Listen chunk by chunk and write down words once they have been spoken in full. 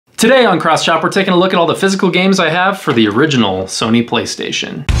Today on Cross Shop, we're taking a look at all the physical games I have for the original Sony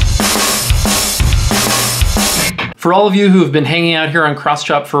PlayStation. For all of you who have been hanging out here on Cross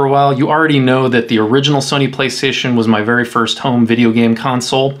Shop for a while, you already know that the original Sony PlayStation was my very first home video game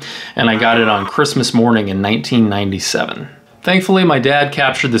console, and I got it on Christmas morning in 1997. Thankfully, my dad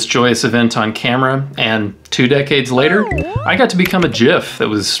captured this joyous event on camera, and 2 decades later, I got to become a GIF that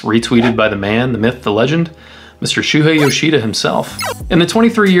was retweeted by the man, the myth, the legend, Mr. Shuhei Yoshida himself. In the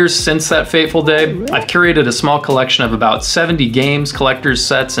 23 years since that fateful day, I've curated a small collection of about 70 games, collector's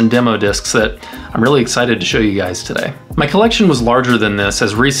sets, and demo discs that I'm really excited to show you guys today. My collection was larger than this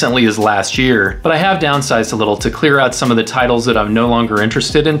as recently as last year, but I have downsized a little to clear out some of the titles that I'm no longer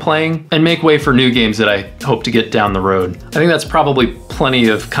interested in playing and make way for new games that I hope to get down the road. I think that's probably plenty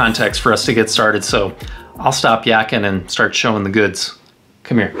of context for us to get started, so I'll stop yakking and start showing the goods.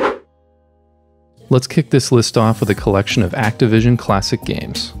 Come here. Let's kick this list off with a collection of Activision classic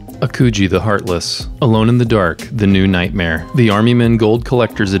games. Akuji the Heartless, Alone in the Dark, The New Nightmare, The Army Men Gold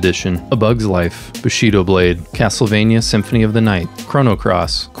Collector's Edition, A Bug's Life, Bushido Blade, Castlevania Symphony of the Night, Chrono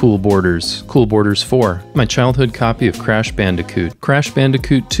Cross, Cool Borders 4, my childhood copy of Crash Bandicoot, Crash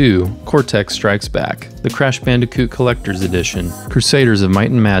Bandicoot 2, Cortex Strikes Back, the Crash Bandicoot Collector's Edition, Crusaders of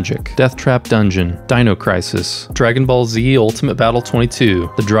Might and Magic, Death Trap Dungeon, Dino Crisis, Dragon Ball Z Ultimate Battle 22,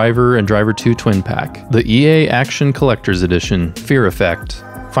 the Driver and Driver 2 Twin Pack, the EA Action Collector's Edition, Fear Effect,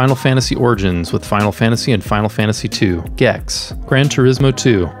 Final Fantasy Origins with Final Fantasy and Final Fantasy II, Gex, Gran Turismo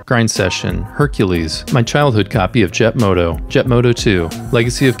 2, Grind Session, Hercules, my childhood copy of Jet Moto 2,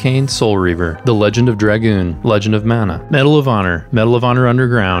 Legacy of Kain, Soul Reaver, The Legend of Dragoon, Legend of Mana, Medal of Honor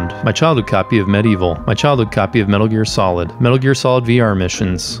Underground, my childhood copy of Medieval, my childhood copy of Metal Gear Solid VR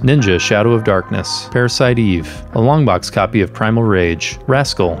Missions, Ninja Shadow of Darkness, Parasite Eve, a longbox copy of Primal Rage,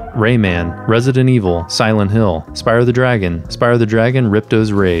 Rascal, Rayman, Resident Evil, Silent Hill, Spyro the Dragon,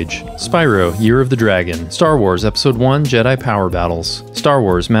 Ripto's Rage, Spyro, Year of the Dragon, Star Wars Episode 1 Jedi Power Battles, Star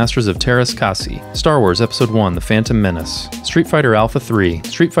Wars Masters of Terras Kasi, Star Wars Episode 1 The Phantom Menace, Street Fighter Alpha 3,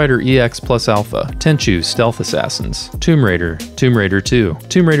 Street Fighter EX plus Alpha, Tenchu Stealth Assassins, Tomb Raider 2, Tomb Raider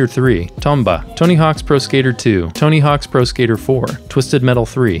 3, Tomba, Tony Hawk's Pro Skater 2, Tony Hawk's Pro Skater 4, Twisted Metal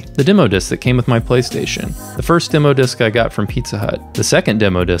 3, the demo disc that came with my PlayStation, the first demo disc I got from Pizza Hut, the second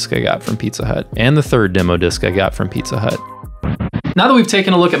demo disc I got from Pizza Hut, and the third demo disc I got from Pizza Hut. Now that we've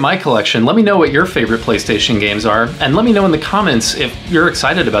taken a look at my collection, let me know what your favorite PlayStation games are, and let me know in the comments if you're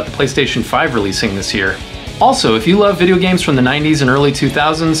excited about the PlayStation 5 releasing this year. Also, if you love video games from the 90s and early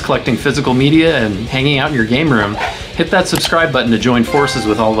 2000s, collecting physical media and hanging out in your game room, hit that subscribe button to join forces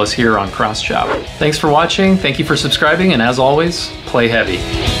with all of us here on Cross Shop. Thanks for watching, thank you for subscribing, and as always, play heavy.